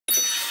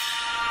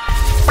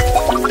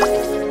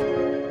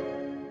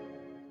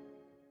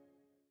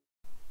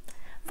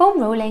foam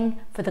rolling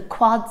for the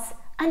quads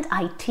and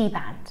IT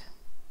band.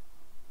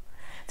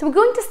 So we're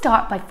going to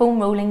start by foam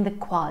rolling the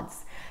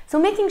quads. So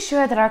making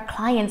sure that our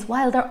clients,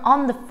 while they're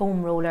on the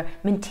foam roller,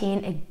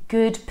 maintain a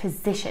good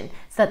position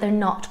so that they're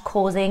not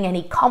causing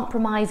any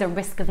compromise or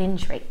risk of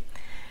injury.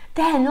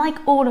 Then,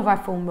 like all of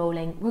our foam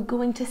rolling, we're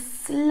going to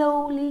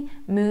slowly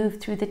move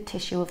through the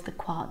tissue of the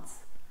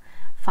quads.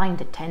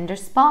 Find a tender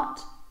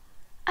spot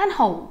and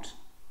hold.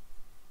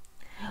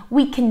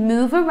 We can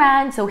move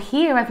around, so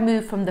here I've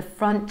moved from the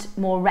front,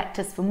 more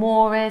rectus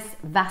femoris,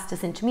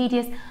 vastus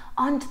intermedius,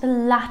 onto the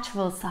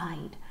lateral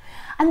side.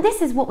 And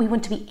this is what we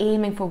want to be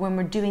aiming for when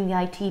we're doing the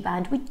IT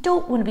band. We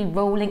don't want to be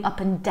rolling up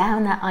and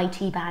down that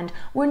IT band.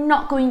 We're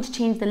not going to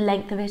change the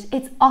length of it.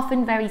 It's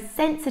often very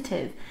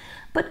sensitive,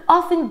 but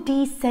often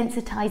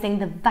desensitizing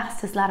the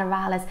vastus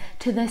lateralis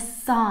to the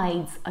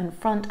sides and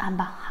front and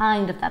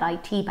behind of that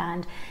IT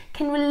band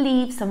can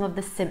relieve some of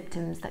the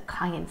symptoms that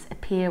clients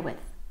appear with.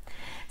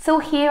 So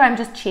here I'm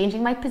just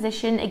changing my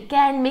position,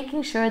 again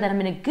making sure that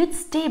I'm in a good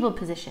stable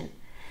position,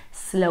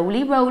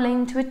 slowly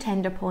rolling to a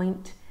tender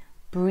point,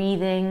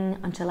 breathing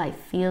until I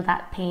feel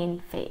that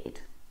pain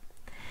fade.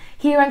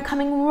 Here I'm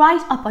coming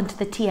right up onto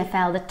the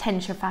TFL, the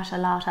tensor fascia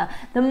lata,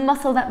 the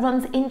muscle that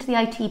runs into the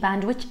IT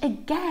band, which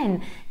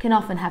again can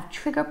often have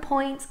trigger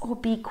points or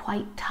be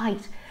quite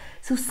tight.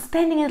 So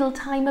spending a little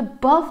time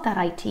above that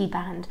IT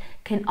band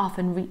can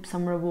often reap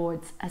some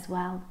rewards as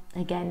well.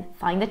 Again,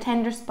 find the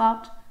tender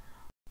spot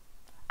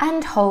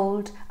and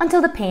hold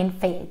until the pain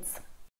fades.